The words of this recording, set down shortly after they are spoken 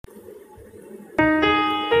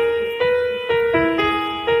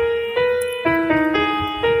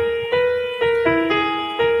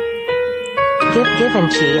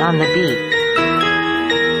Givenchy on the beat.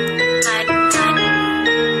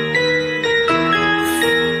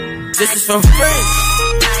 This is from Prince.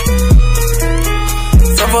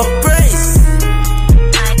 From Prince.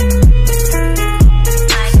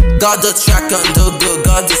 Got the track on the go,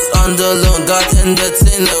 got this on the loan, got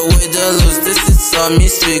entertainer with the loose. This is some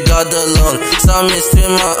mystery, got the loan, some mystery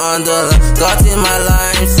more on the loan. Got in my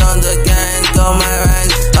lines on the gang, got my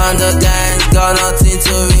rank on the gang, got nothing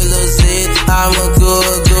to lose it. I'm a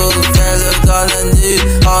good fella, gonna do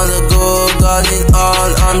on the go, got it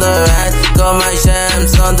on the ride. Got my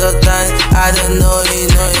jams on the tank, I don't know you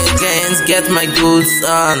can't get my goods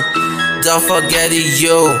on. Don't forget it,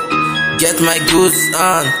 yo. Get my goods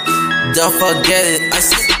on, don't forget it. I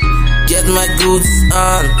said, get my goods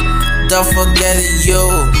on, don't forget it,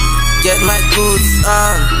 yo. Get my goods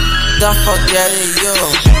on, don't forget it, yo.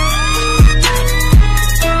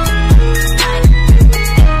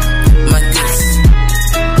 My goods.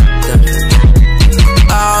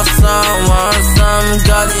 Awesome,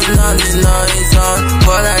 got it on the noise on,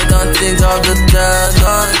 but I don't think of the tell,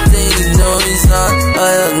 don't think noise on,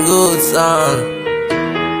 I got goods on.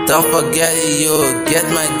 Don't forget it, yo, get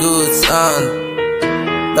my goods on.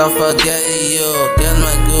 Don't forget it, yo, get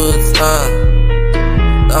my goods on.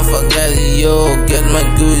 Don't forget it, yo, get my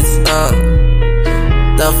goods on.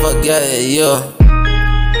 Don't forget it, yo.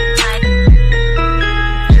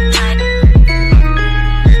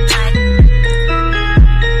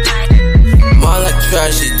 More like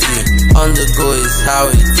tragedy, on the go is how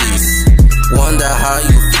it is. Wonder how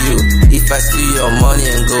you feel if I steal your money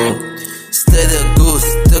and go. Stay the goose,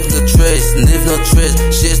 took the trace, leave no trace.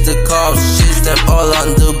 Chase the cops, chase them all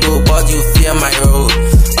on the go, but you fear my road.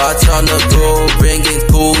 Out on the go, bringing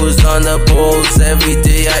cools on the boats. Every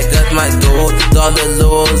day I got my dough, got the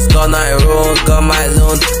loans, got my road, got my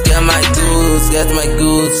loan. Get my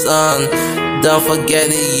goods on. Don't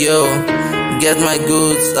forget it, yo. Get my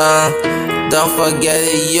goods on. Don't forget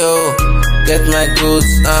it, yo. Get my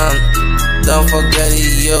goods on. Don't forget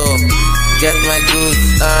it, yo. Get my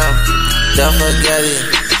goods on. Don't forget it.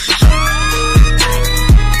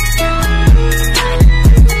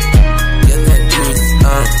 Get my goods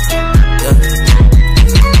on.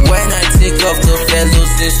 When I take off the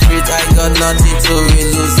fellows in street, I got nothing to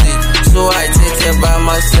lose it. So I take care by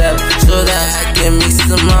myself, so that I can make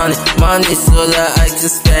some money. Money so that I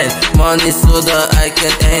can spend, money so that I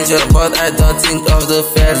can enjoy. But I don't think of the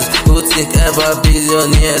fellas who think about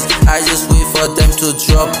billionaires. I just wait for them to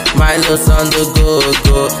drop my notes on the go.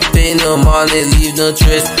 Pay no money, leave no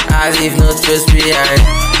trace, I leave no trace behind.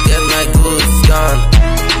 Get my goods gone,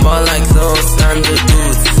 more like loans and the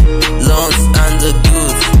goods. Loans and the goods.